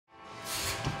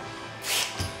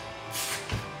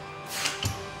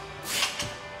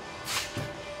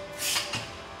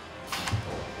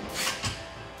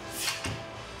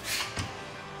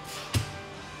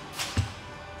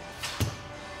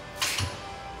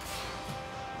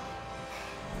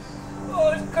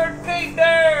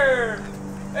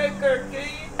Mr.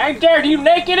 Keene. Hey, Jared, you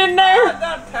naked in there? I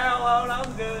got a towel on.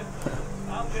 I'm good.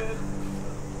 I'm good.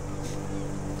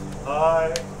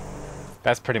 Hi.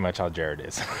 That's pretty much how Jared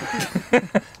is.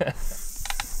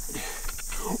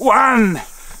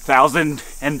 1,000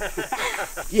 and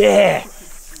yeah,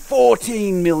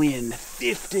 14 million,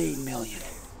 15 million.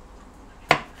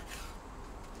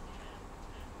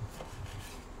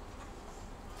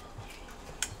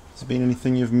 Has there been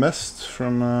anything you've missed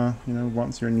from, you know,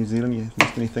 once you're in New Zealand? You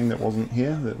missed anything that wasn't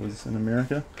here, that was in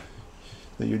America,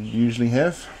 that you'd usually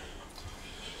have?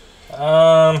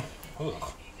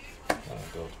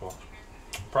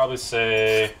 Probably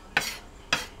say,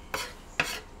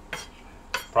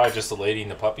 probably just the lady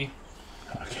and the puppy.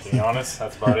 Okay. To be honest,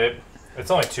 that's about it. It's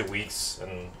only 2 weeks,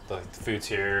 and the food's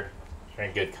here. You're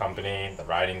in good company. The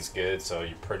riding's good, so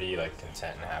you're pretty like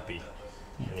content and happy.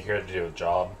 And you're here to do a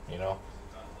job, you know,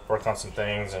 work on some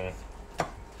things, and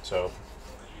so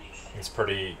it's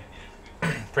pretty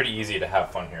easy to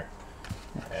have fun here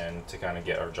and to kind of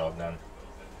get our job done.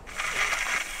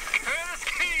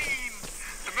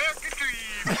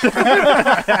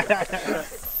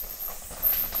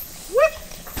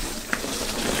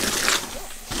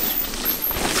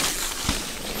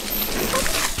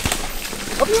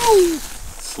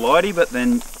 Slidey, but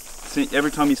then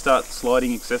every time you start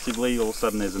sliding excessively, all of a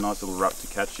sudden there's a nice little ruck to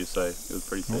catch you, so it was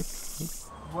pretty sick.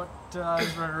 What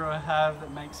does Rotorua have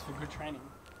that makes for good training?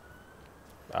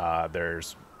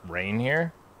 There's rain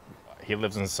here. He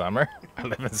lives in summer. I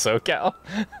live in SoCal.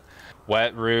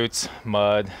 Wet roots,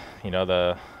 mud, you know,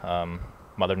 the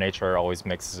Mother Nature always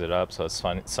mixes it up, so it's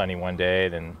sunny one day,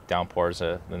 then downpours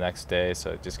the next day,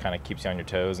 so it just kind of keeps you on your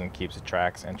toes and keeps the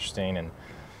tracks interesting, and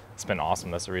it's been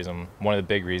awesome. That's the reason, one of the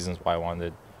big reasons why I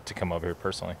wanted to come over here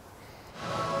personally.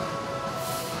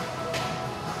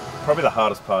 Probably the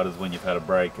hardest part is when you've had a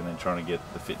break and then trying to get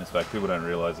the fitness back. People don't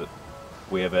realise that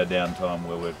we have our downtime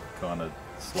where we're kind of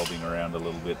slobbing around a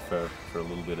little bit for a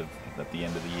little bit at the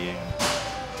end of the year.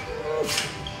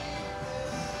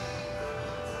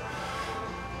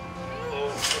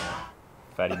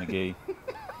 Fatty McGee.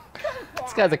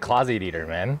 This guy's a closet eater,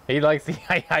 man. He likes to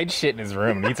hide shit in his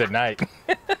room and eats at night.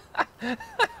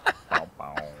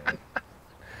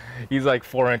 He's like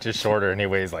 4 inches shorter and he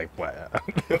weighs like, what,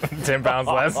 10 pounds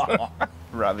less?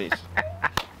 Rubbish. It's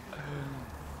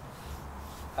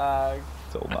all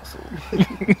muscle.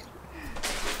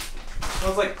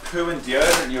 Smells like poo and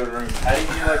deodorant in your room, Paddy.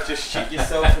 You like just shit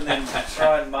yourself and then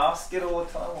try and mask it all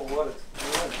the time, or what? It's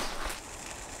gross.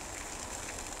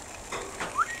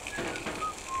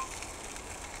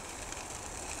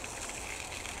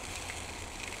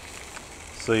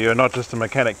 So you're not just a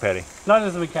mechanic, Paddy. Not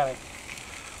as a mechanic.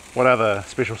 What other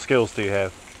special skills do you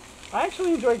have? I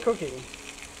actually enjoy cooking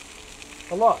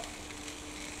a lot.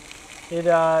 It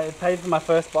paid for my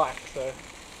first bike, so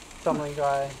something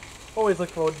I always look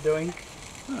forward to doing.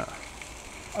 Oh.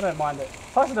 I don't mind it.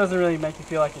 Plus it doesn't really make you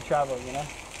feel like you're traveling, you know.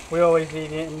 We always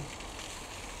eat in.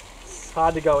 It's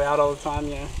hard to go out all the time,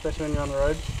 you know, especially when you're on the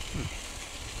road.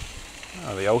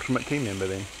 Oh, the ultimate team member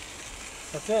then.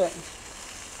 That's it.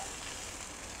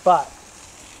 But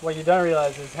what you don't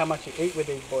realise is how much you eat with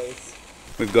these boys.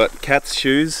 We've got Cat's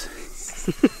shoes.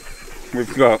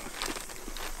 We've got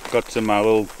some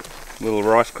little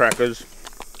rice crackers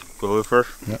for Hoofers.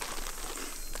 Yep.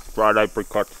 Fried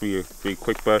apricots for your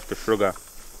quick burst of sugar.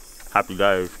 Happy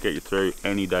days, get you through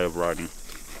any day of riding.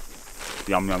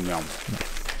 Yum, yum, yum.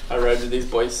 I rode with these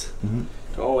boys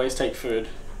to always take food.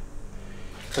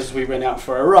 Because we went out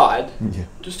for a ride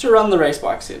just to run the race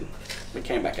bikes in. We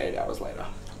came back 8 hours later.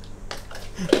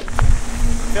 I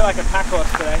feel like a pack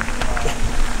horse today.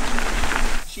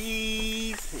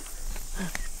 Cheese!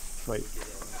 Sweet.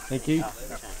 Thank you.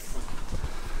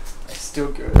 It's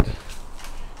still good.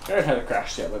 Jared had a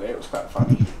crash the other day, it was quite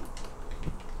funny.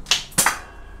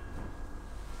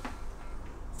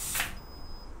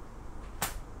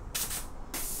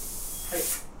 Hey.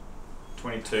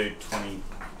 22,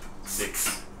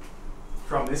 26.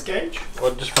 From this gauge?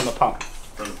 Or just from the pump?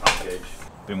 From the pump gauge.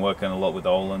 Been working a lot with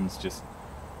Olin's, just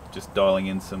dialing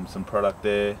in some product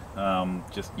there.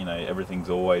 Just, you know,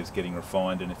 everything's always getting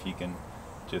refined, and if you can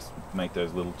just make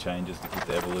those little changes to keep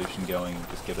the evolution going and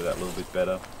just get it that little bit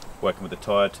better. Working with the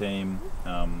tyre team,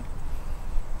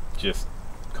 just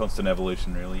constant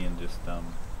evolution really, and just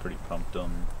pretty pumped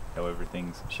on how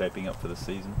everything's shaping up for the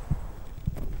season.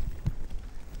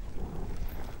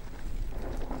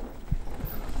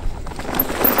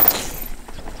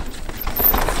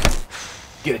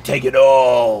 Gonna take it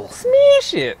all!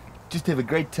 Smash it! Just have a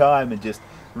great time and just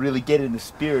really get in the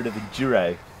spirit of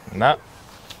enduro. No.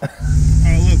 Oh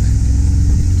look,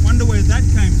 wonder where that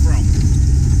came from.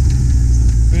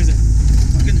 Who is it?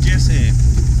 Fucking Jess here.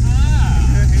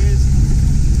 Ah.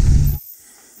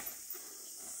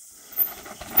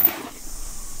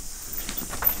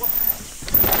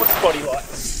 What's body like?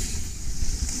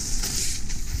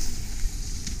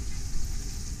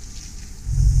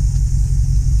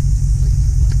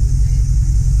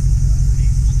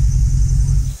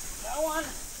 That one.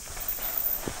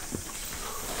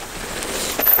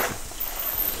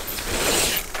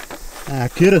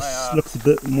 Curtis looks a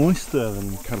bit moister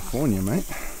than California, mate.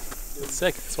 It's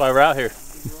sick. That's why we're out here.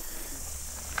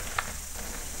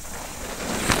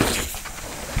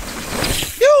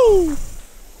 Yo!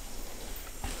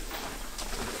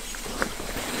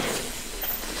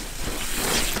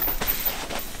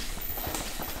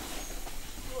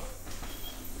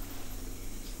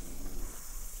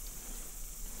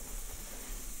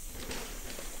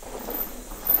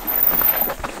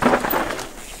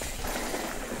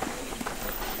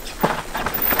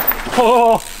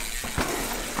 Oh!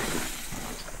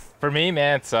 For me,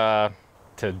 man, it's to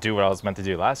do what I was meant to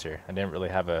do last year. I didn't really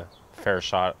have a fair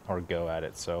shot or go at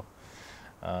it, so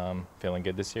feeling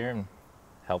good this year and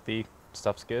healthy.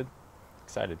 Stuff's good.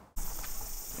 Excited.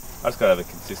 I just gotta have a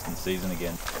consistent season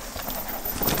again.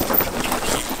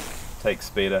 Take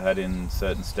speed I had in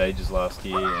certain stages last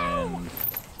year and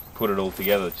put it all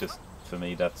together. Just for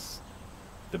me, that's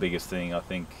the biggest thing. I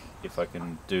think if I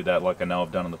can do that like I know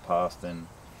I've done in the past, then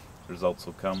results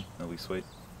will come. It'll be sweet.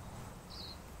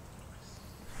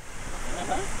 Gun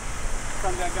out.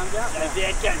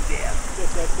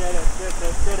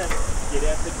 Get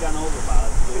out the gun over,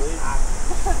 boys.